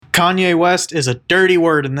Kanye West is a dirty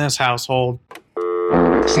word in this household.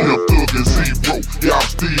 See a thug and zero, yeah, I'm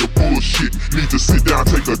still bullshit. Need to sit down,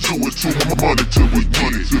 take a chew and chew my money till we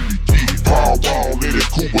get. Paul Wall, let it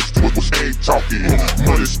cool, was ain't talking.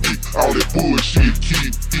 Money speak, all that bullshit,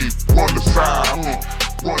 keep. Run the side,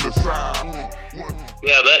 run the side.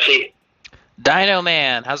 Yeah, Bessie. Dino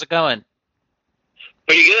Man, how's it going?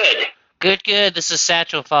 Pretty good. Good. This is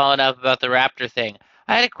Satchel following up about the Raptor thing.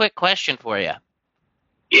 I had a quick question for you.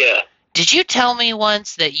 Yeah. Did you tell me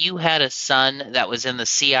once that you had a son that was in the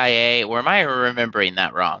CIA, or am I remembering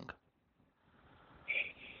that wrong?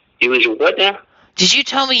 He was what now? Did you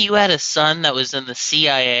tell me you had a son that was in the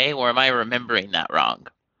CIA, or am I remembering that wrong?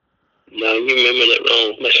 No, you remember that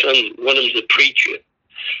wrong. My son, one of them's a preacher.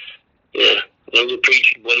 Yeah, one of them's a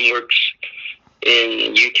preacher. One works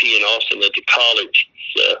in UT in Austin at the college.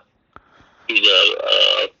 He's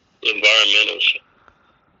a environmentalist.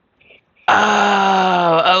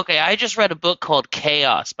 Oh, okay. I just read a book called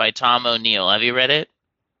Chaos by Tom O'Neill. Have you read it?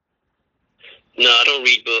 No, I don't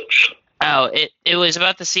read books. Oh, it was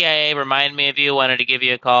about the CIA. Reminded me of you. Wanted to give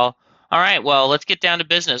you a call. All right. Well, let's get down to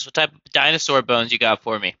business. What type of dinosaur bones you got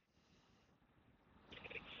for me?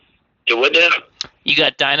 The what now? You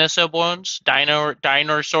got dinosaur bones? Dinosaur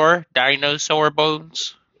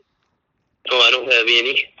bones? Oh, I don't have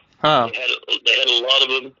any. Huh. They had a lot of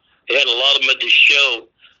them. They had a lot of them at the show.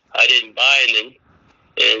 I didn't buy them,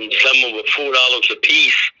 and some of them were $4 a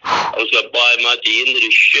piece. I was gonna buy them at the end of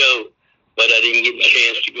the show, but I didn't get a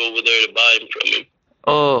chance to go over there to buy them from him.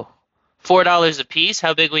 Oh, $4 a piece?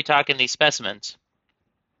 How big are we talking these specimens?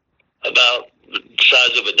 About the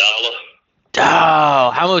size of $1.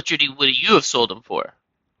 Oh, how much would you have sold them for?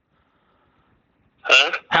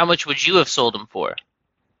 Huh? How much would you have sold them for?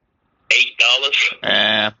 $8.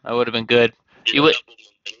 That would have been good.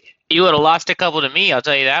 You would have lost a couple to me, I'll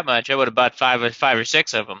tell you that much. I would have bought five or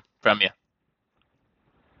six of them from you.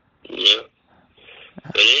 Yeah.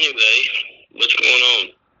 But anyway, what's going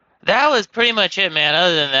on? That was pretty much it, man.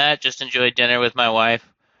 Other than that, just enjoyed dinner with my wife.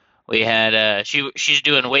 We had, she's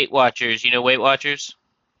doing Weight Watchers. You know Weight Watchers?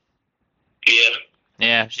 Yeah.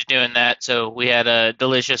 Yeah, she's doing that. So we had a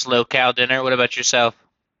delicious low-cal dinner. What about yourself?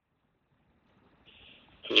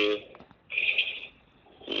 Yeah.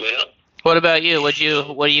 Well. What about you? What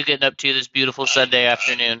are you getting up to this beautiful Sunday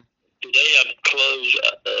afternoon? Today I'm closed.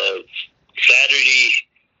 Saturday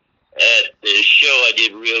at the show I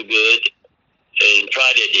did real good, and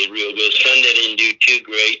Friday I did real good. Sunday I didn't do too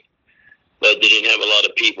great, but they didn't have a lot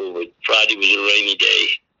of people. But Friday was a rainy day,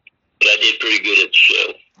 but I did pretty good at the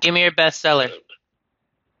show. Give me your best seller.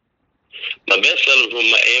 My best sellers were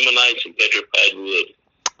my ammonites and petrified wood.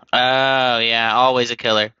 Oh, yeah, always a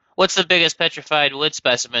killer. What's the biggest petrified wood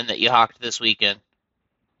specimen that you hawked this weekend?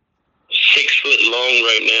 6 foot long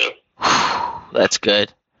right now. That's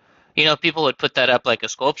good. You know, people would put that up like a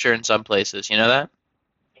sculpture in some places. You know that?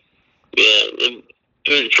 Yeah,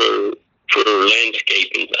 good for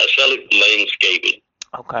landscaping. I sell it for landscaping.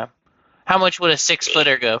 Okay. How much would a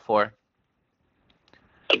 6-footer go for?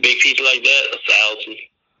 A big piece like that, 1,000.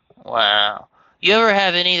 Wow. You ever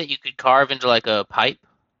have any that you could carve into like a pipe?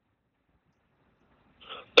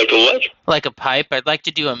 Like a what? Like a pipe? I'd like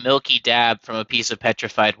to do a milky dab from a piece of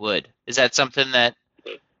petrified wood. Is that something that...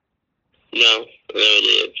 No, it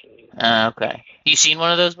is. Okay. You seen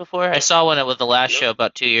one of those before? I saw one at the last show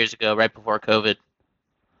about 2 years ago, right before COVID.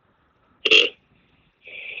 Yeah.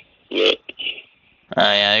 Yeah. Oh,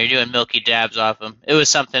 yeah, you're doing milky dabs off them. It was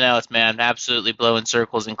something else, man. Absolutely blowing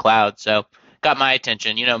circles in clouds, so got my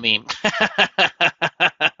attention. You know me.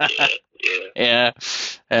 Yeah.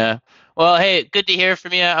 Well, hey, good to hear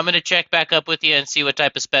from you. I'm going to check back up with you and see what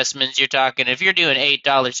type of specimens you're talking. If you're doing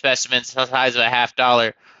 $8 specimens the size of a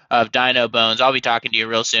 $50 of dino bones, I'll be talking to you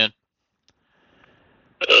real soon.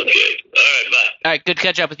 Okay. All right, bye. All right, good to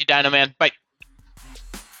catch up with you, Dino Man. Bye.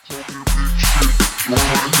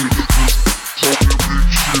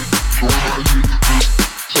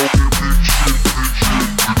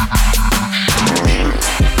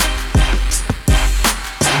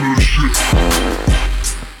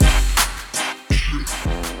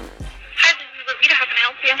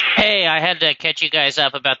 Hey, I had to catch you guys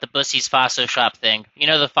up about the Bussy's Fossil Shop thing. You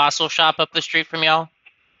know the fossil shop up the street from y'all?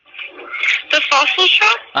 The fossil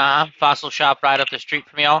shop? Fossil shop right up the street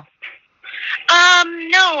from y'all?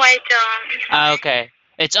 No, I don't. Okay.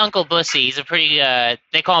 It's Uncle Bussy. He's a pretty,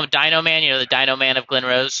 they call him Dino Man, you know, the Dino Man of Glen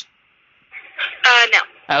Rose?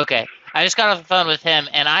 No. Okay. I just got off the phone with him,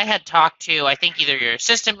 and I had talked to, I think, either your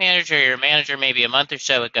assistant manager or your manager maybe a month or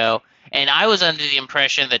so ago, and I was under the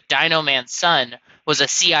impression that Dino Man's son was a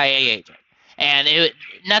CIA agent. And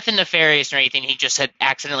nothing nefarious or anything. He just had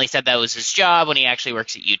accidentally said that was his job when he actually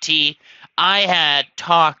works at UT. I had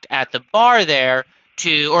talked at the bar there at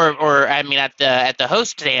the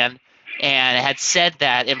host stand, and had said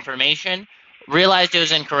that information. Realized it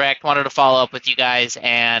was incorrect. Wanted to follow up with you guys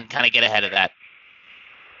and kind of get ahead of that.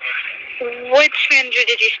 Which manager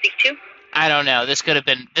did you speak to? I don't know. This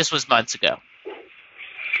was months ago.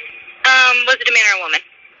 Was it a man or a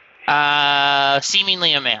woman?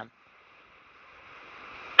 Seemingly a man.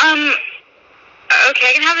 Okay,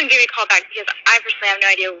 I can have him give you a call back because I personally have no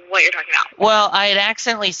idea what you're talking about. Well, I had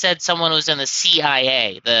accidentally said someone was in the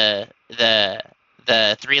CIA, the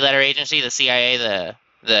three-letter agency, the CIA, Yeah, I know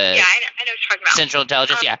what you're talking about. Central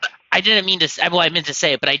Intelligence. Yeah, I didn't mean to. Well, I meant to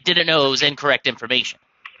say it, but I didn't know it was incorrect information.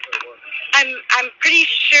 I'm pretty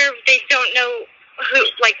sure they don't know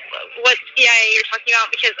what CIA you're talking about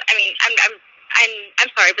because I'm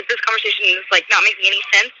sorry, but this conversation is not making any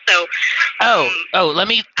sense. So.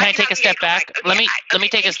 Can I take a step back? Okay, let me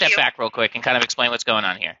take a step back real quick and kind of explain what's going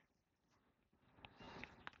on here.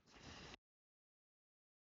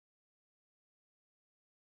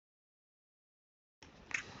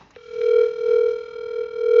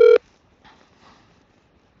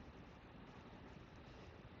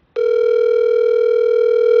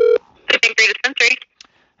 Dispensary.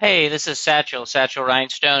 Hey, this is Satchel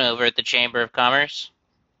Rhinestone over at the Chamber of Commerce.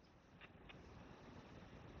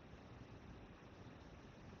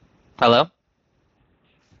 Hello?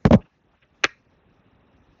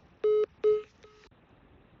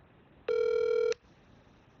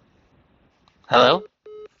 Hello?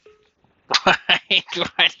 Why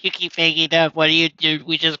do you keep hanging up? What do you do?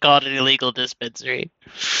 We just called an illegal dispensary.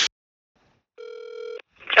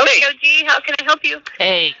 Okay, OG, how can I help you?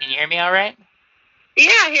 Hey, can you hear me all right?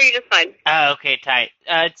 Yeah, I hear you just fine. Oh, okay, tight.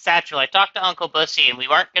 It's Satchel. I talked to Uncle Bussy, and we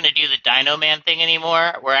weren't going to do the Dino Man thing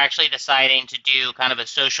anymore. We're actually deciding to do kind of a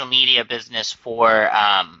social media business for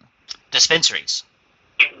dispensaries.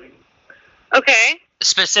 Okay.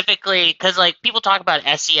 Specifically, because people talk about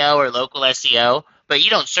SEO or local SEO, but you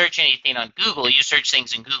don't search anything on Google. You search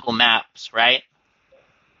things in Google Maps, right?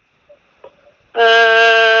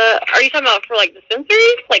 Are you talking about for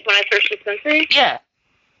dispensaries? Like when I search dispensaries? Yeah.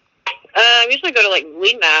 I usually go to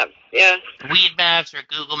Weed Maps. Yeah. Weed Maps or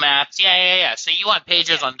Google Maps. Yeah. So you want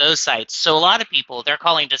pages on those sites. So a lot of people, they're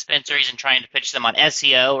calling dispensaries and trying to pitch them on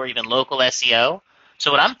SEO or even local SEO.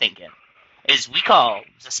 So what I'm thinking is we call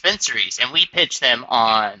dispensaries and we pitch them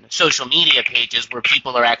on social media pages where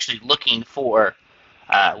people are actually looking for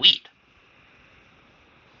weed.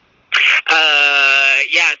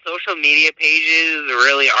 Yeah, social media pages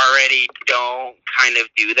really already don't kind of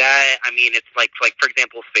do that. I mean, it's like for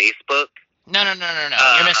example, Facebook. No.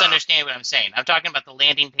 You're misunderstanding what I'm saying. I'm talking about the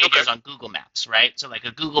landing pages on Google Maps, right? So like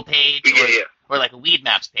a Google page or like a Weed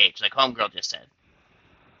Maps page, like Homegirl just said.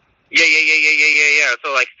 Yeah.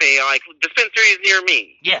 So say dispensaries near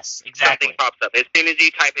me. Yes, exactly. Something pops up. As soon as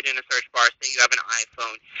you type it in a search bar, say you have an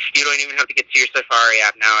iPhone, you don't even have to get to your Safari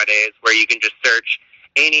app nowadays where you can just search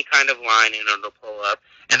any kind of line and it'll pull up.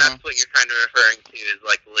 And that's what you're kind of referring to is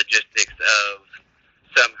the logistics of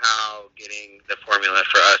somehow getting the formula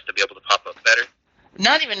for us to be able to pop up better.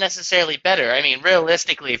 Not even necessarily better. I mean,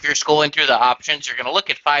 realistically, if you're scrolling through the options, you're going to look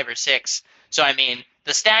at 5 or 6. So, I mean,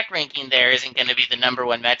 the stack ranking there isn't going to be the number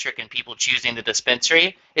one metric in people choosing the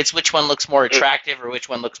dispensary. It's which one looks more attractive or which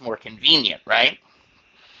one looks more convenient, right?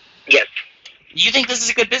 Yes. You think this is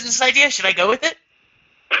a good business idea? Should I go with it?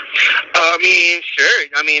 I mean, sure.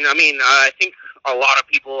 I think a lot of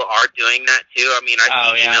people are doing that too. I mean,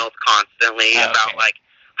 I see emails constantly about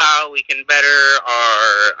how we can better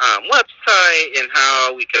our website and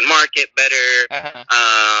how we can market better,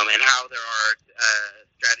 and how there are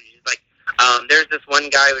strategies. There's this one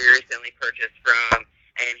guy we recently purchased from,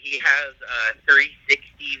 and he has a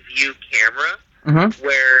 360 view camera,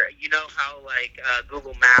 where you know how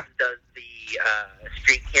Google Maps does the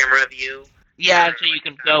street camera view. Yeah, so you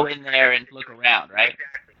can go in there and look around, right?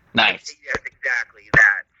 Exactly. Nice. Yes, exactly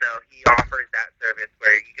that. So he offers that service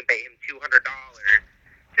where you can pay him $200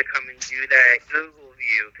 to come and do that Google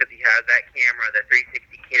view because he has that camera, the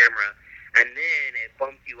 360 camera, and then it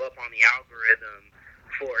bumps you up on the algorithm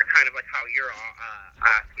for kind of like how you're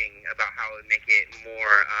asking about how it would make it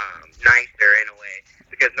more nicer in a way.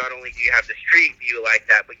 Because not only do you have the street view like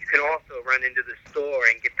that, but you can also run into the store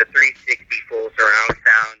and get the 360 full surround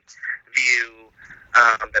sound view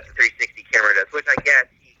that the 360 camera does, which I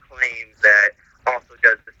guess he claims that also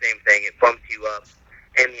does the same thing. It bumps you up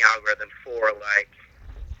in the algorithm for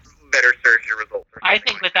better search results. I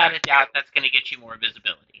think without a doubt that's going to get you more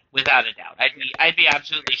visibility. Without a doubt, I'd be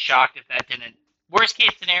absolutely shocked if that didn't worst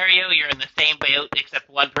case scenario, you're in the same boat, except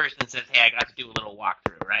one person says, "Hey, I got to do a little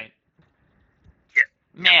walkthrough," right? Yeah.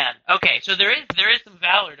 Man, okay, so there is some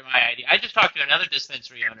valor to my idea. I just talked to another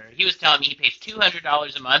dispensary owner. He was telling me he pays $200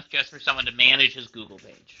 a month just for someone to manage his Google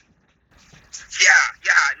page.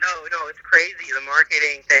 No, it's crazy, the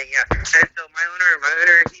marketing thing, yeah. And so my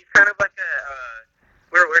owner, he's kind of like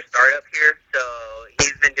we're a startup here, so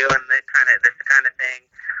he's been doing this kind of thing,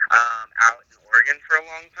 out in Oregon for a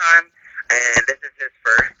long time, and this is his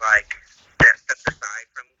first, like, step aside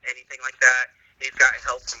from anything like that. He's got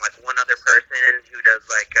help from, like, one other person who does,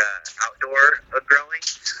 like, outdoor growing,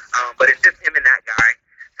 but it's just him and that guy.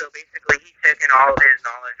 So basically, he's taken all of his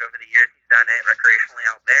knowledge over the years. He's done it recreationally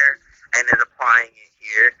out there and is applying it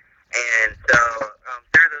here. And so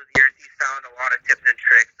through those years, he's found a lot of tips and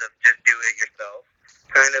tricks of just do it yourself,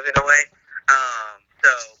 kind of in a way.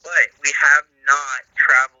 But we have not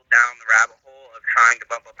traveled down the rabbit hole of trying to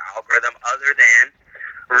bump up algorithm other than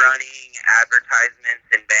running advertisements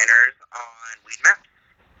and banners on weed maps.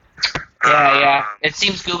 Yeah. It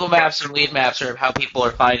seems Google Maps and Weed Maps are how people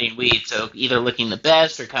are finding weed, so either looking the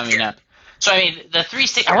best or coming up. So, I mean, the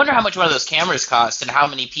 360, I wonder how much one of those cameras cost and how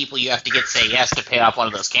many people you have to get say yes to pay off one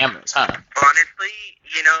of those cameras, huh? Honestly,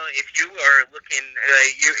 if you are looking,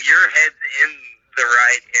 your head's in the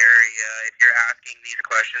right area if you're asking these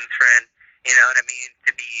questions, friend. You know what I mean?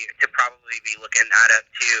 To probably be looking that up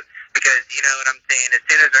too, because you know what I'm saying. As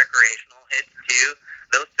soon as recreational hits too,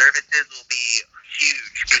 those services will be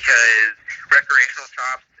huge because recreational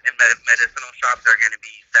shops and medicinal shops are going to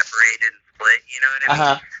be separated and split. You know what I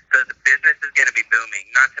mean? So the business is going to be booming.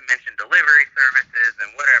 Not to mention delivery services and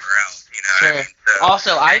whatever else. You know what I mean? So,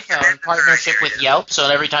 also, iPhone partnership with Yelp, so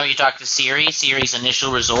every time you talk to Siri's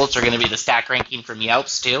initial results are going to be the stack ranking from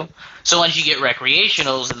Yelp's too. So once you get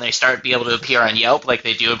recreationals and they start to be able to appear on Yelp like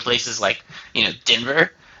they do in places like,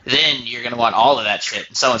 Denver, then you're going to want all of that shit.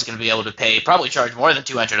 And someone's going to be able to probably charge more than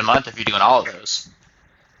 $200 a month if you're doing all of those.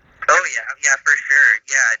 Oh, yeah, for sure.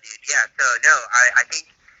 Yeah, dude, yeah. So, no, I think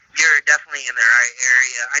you're definitely in the right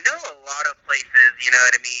area. I know a lot of places, you know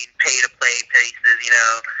what I mean, pay-to-play places,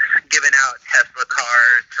 giving out Tesla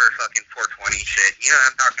cars for fucking 420 shit. You know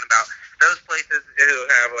what I'm talking about? Those places who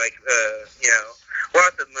have, like,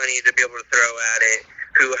 lots of money to be able to throw at it,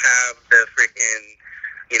 who have the freaking,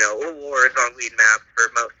 awards on Weed Maps for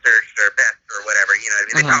most searched or best or whatever, you know what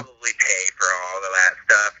I mean? They probably pay for all of that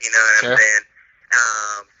stuff, you know what I'm saying?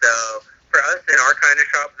 So for us in our kind of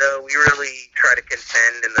shop, though, we really try to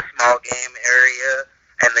contend in the small game area,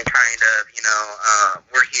 and then kind of,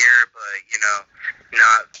 we're here, but,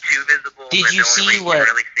 not too visible. Did you see what? You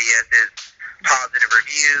really see us is positive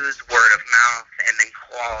reviews, word of mouth, and then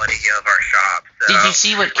quality of our shop. So did you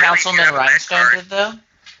see what Councilman Rhinestone did, though?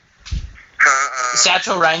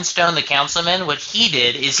 Satchel Rhinestone, the councilman, what he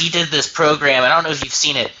did is he did this program. I don't know if you've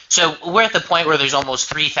seen it. So we're at the point where there's almost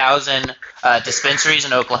 3,000 dispensaries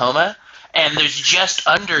in Oklahoma, and there's just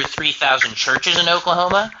under 3,000 churches in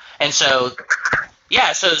Oklahoma. And so,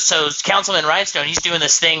 so Councilman Rhinestone, he's doing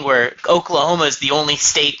this thing where Oklahoma is the only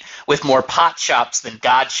state with more pot shops than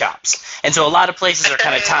God shops. And so a lot of places are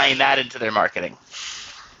kind of tying that into their marketing.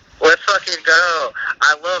 Let's fucking go.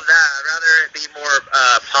 I love that. I'd rather it be more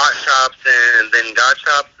pot shops than God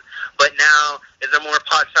shops. But now, is there more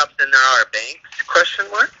pot shops than there are banks? Question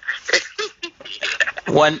mark.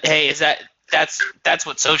 That's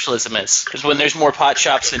what socialism is. Because when there's more pot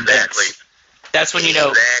shops than banks, that's when you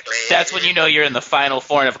know. That's when you know you're in the final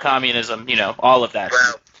form of communism. All of that.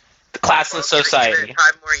 Well, the classless society.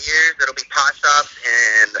 5 more years, it'll be pot shops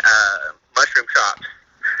and mushroom shops.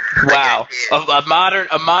 Wow, a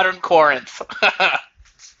modern Corinth.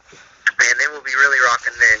 And then we'll be really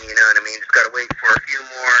rocking then, you know what I mean? Just gotta wait for a few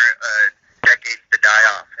more decades to die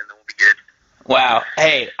off, and then we'll be good. Wow.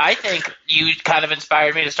 Hey, I think you kind of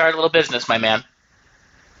inspired me to start a little business, my man.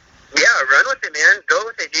 Yeah, run with it, man. Go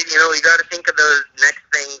with it, dude. You gotta think of those next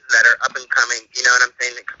things that are up and coming, you know what I'm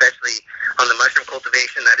saying? Especially on the mushroom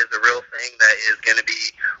cultivation, that is a real thing that is gonna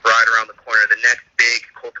be right around the corner. The next big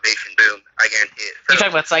cultivation boom, I guarantee it. So, you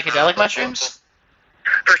talking about psychedelic mushrooms?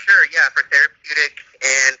 For sure, yeah, for therapeutic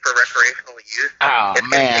and for recreational use. Oh,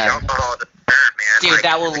 man. Alcohol to serve, man. Dude,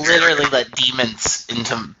 that will literally let demons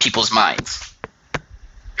into people's minds.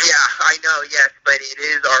 Yeah, I know, yes, but it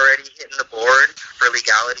is already hitting the board for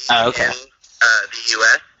legality in the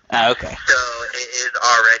U.S. Okay. So it is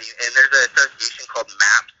already, and there's an association called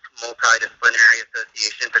MAPS, Multidisciplinary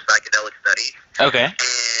Association for Psychedelic Studies. Okay.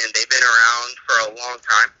 And they've been around for a long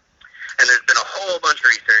time. And there's been a whole bunch of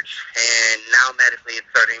research, and now medically it's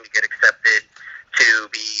starting to get accepted to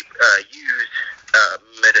be used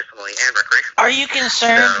medicinally and recreationally. Are you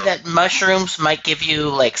concerned So- that mushrooms might give you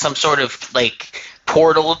like some sort of like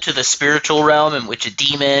portal to the spiritual realm in which a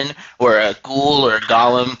demon or a ghoul or a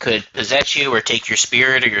golem could possess you or take your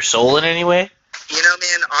spirit or your soul in any way? You know,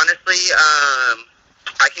 man, honestly,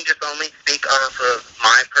 I can just only speak off of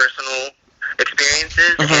my personal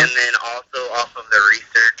experiences Mhm. and then also off of the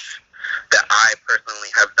research that I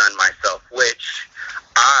personally have done myself, which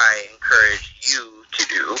I encourage you to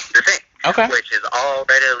do the same, Okay. which is all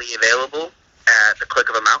readily available at the click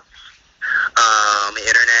of a mouse. The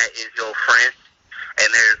internet is your friend,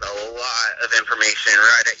 and there's a lot of information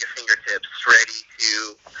right at your fingertips, ready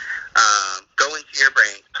to go into your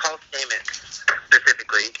brain. Paul Stamets,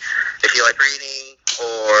 specifically, if you like reading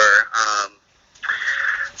or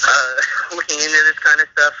looking into this kind of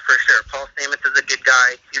stuff, for sure. Paul Stamets is a good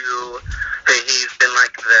guy too. He's been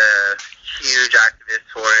like the huge activist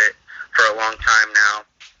for it for a long time now.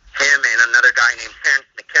 Him and another guy named Terrence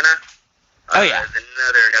McKenna. Oh, yeah. Is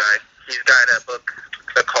another guy. He's got a book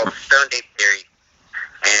called Stone Ape Theory,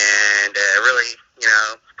 and really,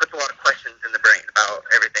 puts a lot of questions in the brain about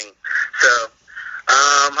everything. So,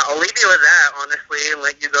 I'll leave you with that, honestly, and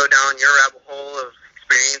let you go down your rabbit hole of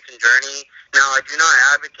experience and journey. Now, I do not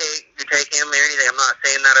advocate you take him or anything. I'm not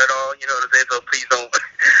saying that at all. You know what I'm saying? So please don't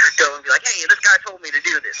go and be like, hey, this guy told me to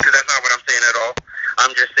do this, because that's not what I'm saying at all.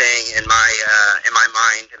 I'm just saying in my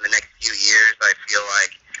mind, in the next few years, I feel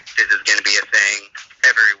like this is going to be a thing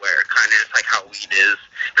everywhere, kind of just like how weed is.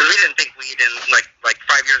 Because we didn't think weed in, like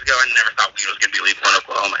 5 years ago, I never thought weed was going to be legal in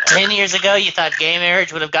Oklahoma. 10 years ago, you thought gay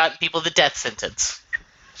marriage would have gotten people the death sentence.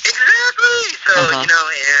 Exactly. So, Uh-huh.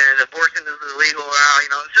 And abortion is illegal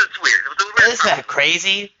now, it's just weird. It was a weird Isn't that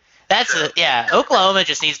crazy? Oklahoma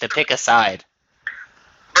just needs to pick a side.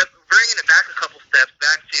 But bringing it back a couple steps,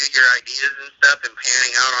 back to your ideas and stuff and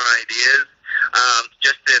panning out on ideas,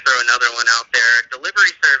 just to throw another one out there,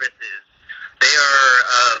 delivery services. They are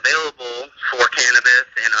available for cannabis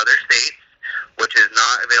in other states, which is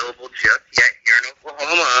not available just yet here in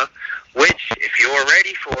Oklahoma, which, if you're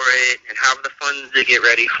ready for it and have the funds to get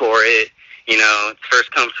ready for it, it's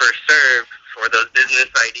first come, first serve for those business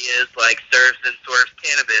ideas like serves and swerves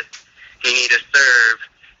cannabis. You need to serve.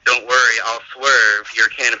 Don't worry, I'll swerve your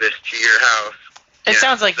cannabis to your house. It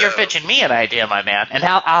sounds like you're pitching me an idea, my man. And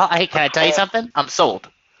can I tell you something? I'm sold.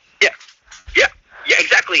 Yeah,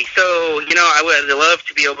 exactly. So, I would love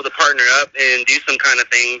to be able to partner up and do some kind of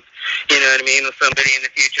things, you know what I mean, with somebody in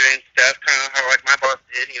the future and stuff, kind of how like my boss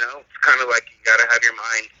did, It's kind of like you got to have your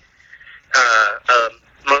mind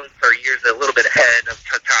months or years a little bit ahead of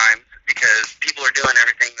time, because people are doing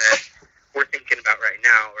everything that we're thinking about right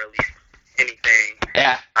now, or at least anything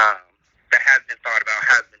Yeah. that has been thought about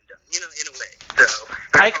has been done, in a way. So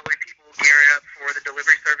there's probably people gearing up for the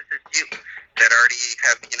delivery services too that already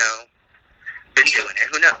have, been doing it.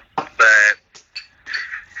 Who knows? But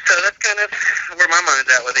so that's kind of where my mind's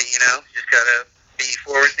at with it. Just gotta be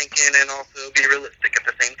forward thinking and also be realistic at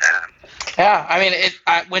the same time. Yeah, I mean,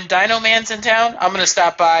 when Dino Man's in town, I'm going to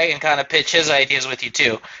stop by and kind of pitch his ideas with you,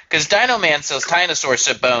 too. Because Dino Man sells dinosaur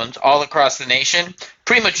sip bones all across the nation,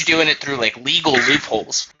 pretty much doing it through, like, legal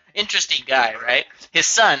loopholes. Interesting guy, right? His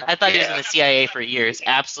son, I thought he was in the CIA for years.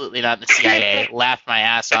 Absolutely not in the CIA. Laughed my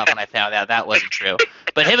ass off when I found out that wasn't true.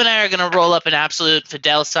 But him and I are going to roll up an absolute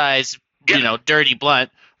Fidel-size, dirty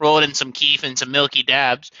blunt, roll it in some keef and some milky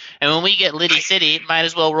dabs, and when we get Liddy City, might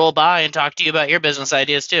as well roll by and talk to you about your business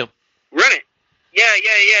ideas, too. Run it. Yeah.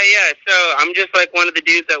 So I'm just like one of the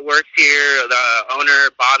dudes that works here. The owner,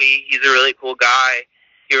 Bobby, he's a really cool guy.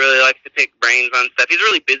 He really likes to pick brains on stuff. He's a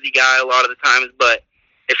really busy guy a lot of the times, but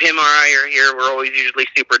if him or I are here, we're always usually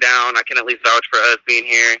super down. I can at least vouch for us being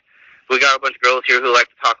here. We got a bunch of girls here who like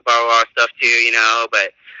to talk about a lot of stuff too,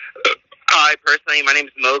 but I personally, my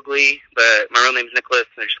name's Mowgli, but my real name's Nicholas,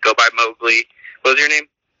 and I just go by Mowgli. What was your name?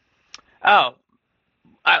 Oh,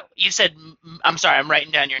 you said, I'm sorry, I'm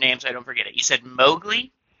writing down your name so I don't forget it. You said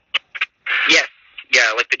Mowgli? Yes.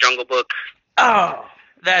 Yeah, like the Jungle Book. Oh,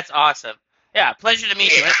 that's awesome. Yeah, pleasure to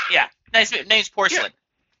meet you. Yeah, name's Porcelain.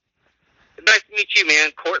 Yeah. Nice to meet you,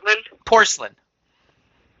 man. Cortland? Porcelain.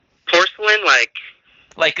 Porcelain,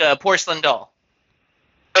 like a porcelain doll.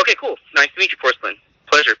 Okay, cool. Nice to meet you, Porcelain.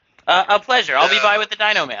 Pleasure. A pleasure. I'll be by with the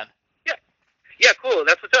Dino Man. Yeah, cool.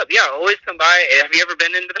 That's what's up. Yeah, always come by. Have you ever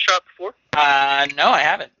been into the shop before? No, I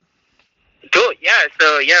haven't. Cool. Yeah.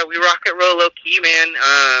 So we rock and roll low key, man.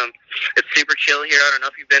 It's super chill here. I don't know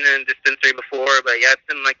if you've been in a dispensary before, but yeah, it's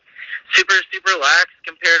been like super relaxed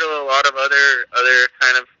compared to a lot of other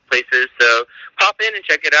kind of places. So pop in and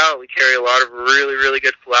check it out. We carry a lot of really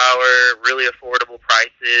good flour, really affordable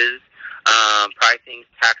prices. Pricing's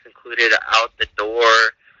tax included out the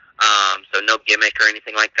door. So no gimmick or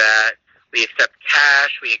anything like that. We accept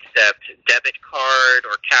cash. We accept debit card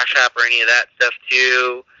or Cash App or any of that stuff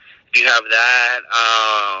too. If you have that.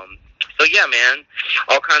 So yeah, man,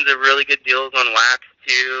 all kinds of really good deals on wax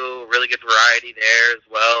too. Really good variety there as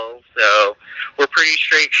well. So we're pretty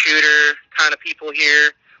straight shooter kind of people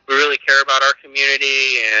here. We really care about our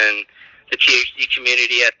community and the THC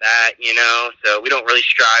community at that, you know. So we don't really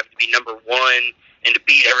strive to be number one and to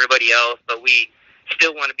beat everybody else, but we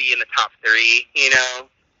still want to be in the top 3, you know,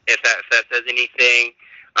 if that says anything,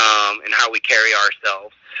 and how we carry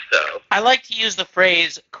ourselves. So I like to use the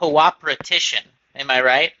phrase cooperation. Am I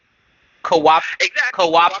right? exactly.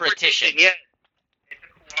 Cooperation. Yeah.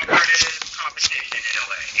 It's a cooperative competition in a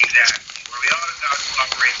way. Exactly. Where we all got to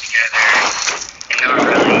cooperate together and not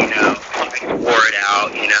really, you know, fight to war it out,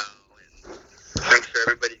 you know, and make sure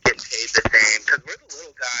everybody's getting paid the same. Because we're the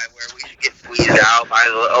little guy where we should get squeezed out by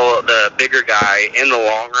the bigger guy in the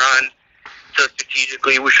long run. So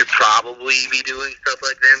strategically, we should probably be doing stuff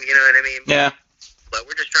like them, you know what I mean? Yeah. But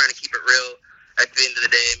we're just trying to keep it real at the end of the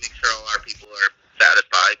day and make sure all our people are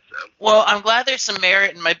satisfied. So. Well, I'm glad there's some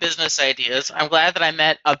merit in my business ideas. I'm glad that I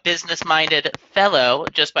met a business-minded fellow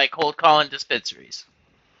just by cold calling dispensaries.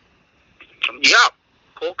 Yeah,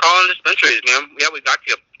 cold calling dispensaries, man. Yeah, we got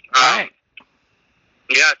you. All right.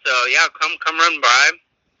 Yeah, so yeah, come run by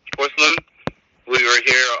Porcelain. We were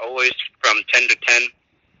here always from 10 to 10,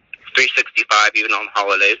 365, even on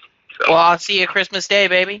holidays. So. Well, I'll see you Christmas Day,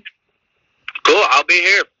 baby. Cool, I'll be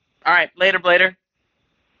here. All right, later, Blader.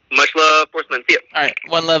 Much love, Porcelain. See ya. All right,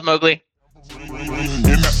 one love, Mowgli. In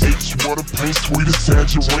the H, water paint, sweet as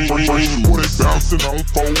tangerine. Boy, they bouncing on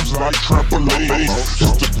foes like trampolines.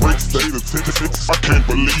 Just a great state of Texas, I can't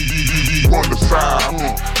believe. Run the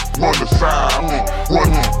side, run the side, run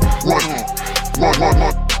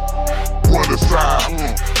the side,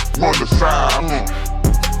 run the side.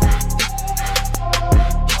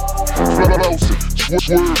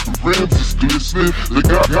 Swerve, the rims is glistening. They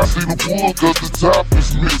got see the wood cause the top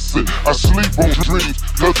is missing. I sleep on dreams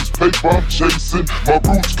cause it's paper I'm chasing. My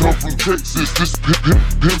roots come from Texas, this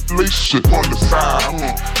pimpflation. On the side,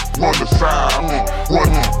 on the side,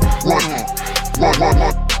 run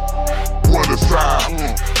the side,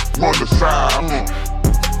 on the side.